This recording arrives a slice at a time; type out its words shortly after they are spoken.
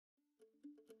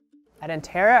At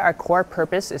Antera, our core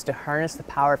purpose is to harness the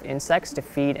power of insects to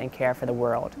feed and care for the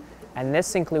world, and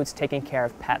this includes taking care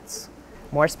of pets.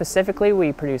 More specifically,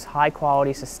 we produce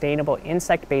high-quality, sustainable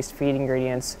insect-based feed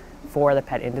ingredients for the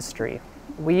pet industry.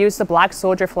 We use the black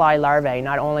soldier fly larvae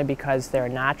not only because they're a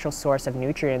natural source of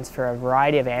nutrients for a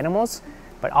variety of animals,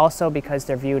 but also because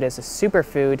they're viewed as a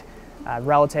superfood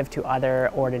relative to other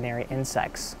ordinary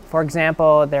insects. For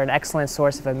example, they're an excellent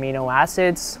source of amino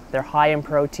acids, they're high in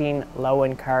protein, low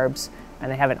in carbs,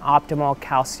 and they have an optimal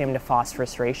calcium to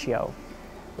phosphorus ratio.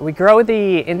 We grow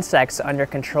the insects under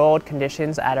controlled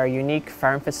conditions at our unique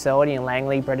farm facility in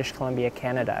Langley, British Columbia,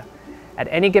 Canada. At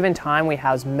any given time, we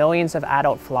house millions of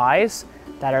adult flies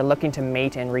that are looking to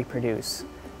mate and reproduce.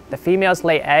 The females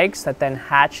lay eggs that then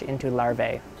hatch into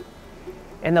larvae.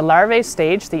 In the larvae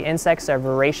stage, the insects are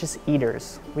voracious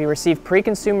eaters. We receive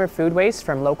pre-consumer food waste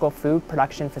from local food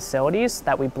production facilities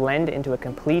that we blend into a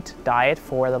complete diet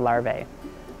for the larvae.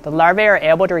 The larvae are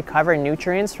able to recover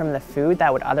nutrients from the food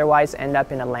that would otherwise end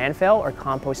up in a landfill or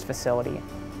compost facility.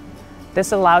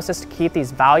 This allows us to keep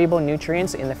these valuable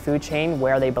nutrients in the food chain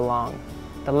where they belong.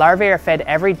 The larvae are fed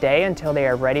every day until they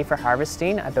are ready for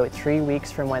harvesting, about 3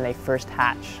 weeks from when they first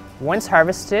hatch. Once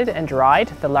harvested and dried,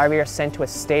 the larvae are sent to a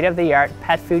state-of-the-art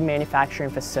pet food manufacturing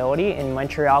facility in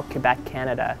Montreal, Quebec,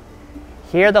 Canada.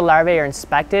 Here, the larvae are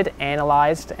inspected,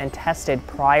 analyzed, and tested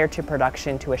prior to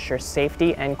production to assure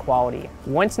safety and quality.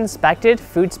 Once inspected,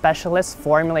 food specialists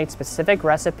formulate specific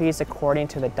recipes according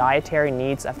to the dietary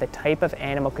needs of the type of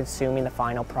animal consuming the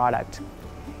final product.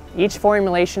 Each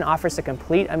formulation offers a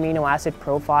complete amino acid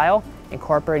profile,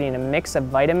 incorporating a mix of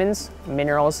vitamins,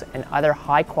 minerals, and other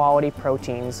high-quality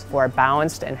proteins for a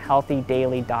balanced and healthy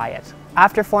daily diet.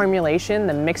 After formulation,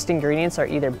 the mixed ingredients are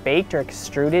either baked or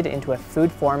extruded into a food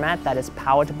format that is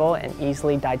palatable and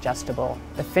easily digestible.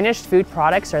 The finished food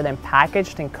products are then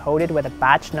packaged and coded with a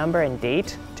batch number and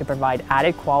date to provide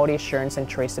added quality assurance and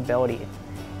traceability.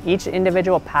 Each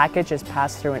individual package is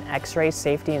passed through an X-ray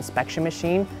safety inspection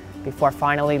machine before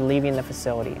finally leaving the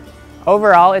facility.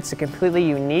 Overall, it's a completely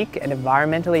unique and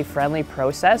environmentally friendly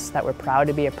process that we're proud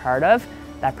to be a part of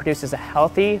that produces a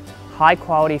healthy,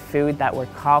 high-quality food that we're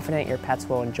confident your pets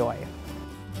will enjoy.